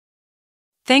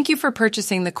Thank you for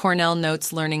purchasing the Cornell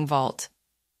Notes Learning Vault.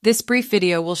 This brief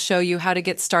video will show you how to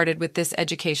get started with this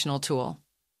educational tool.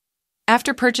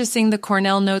 After purchasing the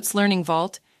Cornell Notes Learning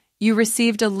Vault, you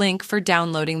received a link for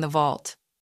downloading the vault.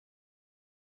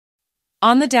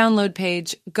 On the download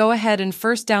page, go ahead and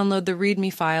first download the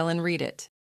README file and read it.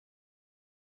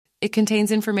 It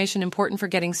contains information important for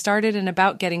getting started and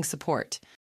about getting support.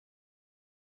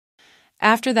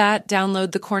 After that,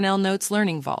 download the Cornell Notes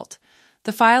Learning Vault.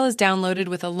 The file is downloaded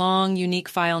with a long, unique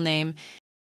file name.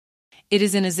 It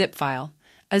is in a zip file.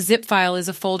 A zip file is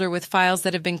a folder with files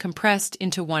that have been compressed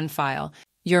into one file.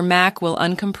 Your Mac will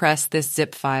uncompress this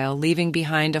zip file, leaving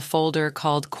behind a folder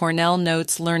called Cornell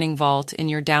Notes Learning Vault in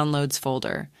your Downloads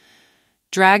folder.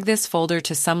 Drag this folder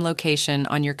to some location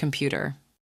on your computer.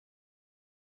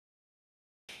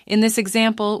 In this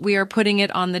example, we are putting it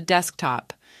on the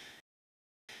desktop.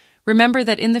 Remember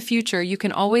that in the future, you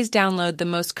can always download the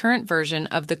most current version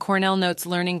of the Cornell Notes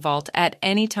Learning Vault at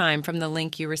any time from the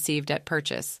link you received at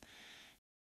purchase.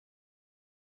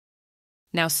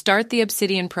 Now start the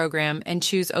Obsidian program and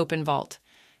choose Open Vault.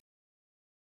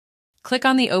 Click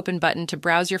on the Open button to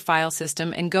browse your file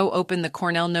system and go open the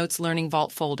Cornell Notes Learning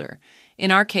Vault folder. In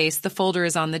our case, the folder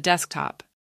is on the desktop.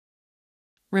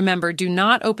 Remember, do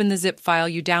not open the zip file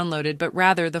you downloaded, but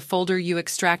rather the folder you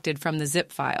extracted from the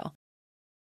zip file.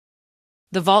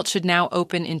 The vault should now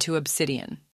open into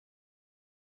Obsidian.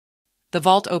 The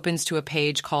vault opens to a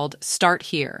page called Start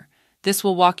Here. This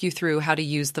will walk you through how to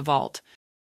use the vault.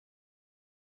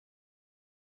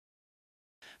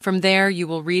 From there, you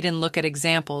will read and look at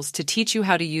examples to teach you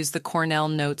how to use the Cornell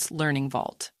Notes Learning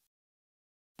Vault.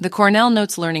 The Cornell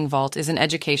Notes Learning Vault is an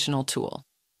educational tool.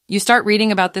 You start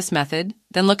reading about this method,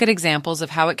 then look at examples of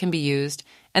how it can be used,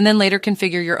 and then later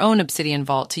configure your own Obsidian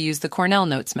Vault to use the Cornell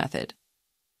Notes method.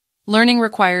 Learning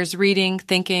requires reading,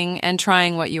 thinking, and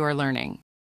trying what you are learning.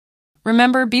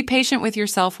 Remember, be patient with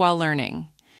yourself while learning.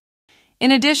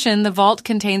 In addition, the vault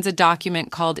contains a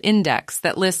document called Index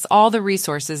that lists all the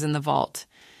resources in the vault.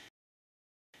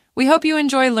 We hope you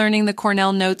enjoy learning the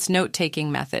Cornell Notes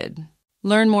note-taking method.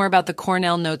 Learn more about the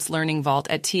Cornell Notes Learning Vault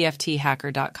at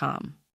tfthacker.com.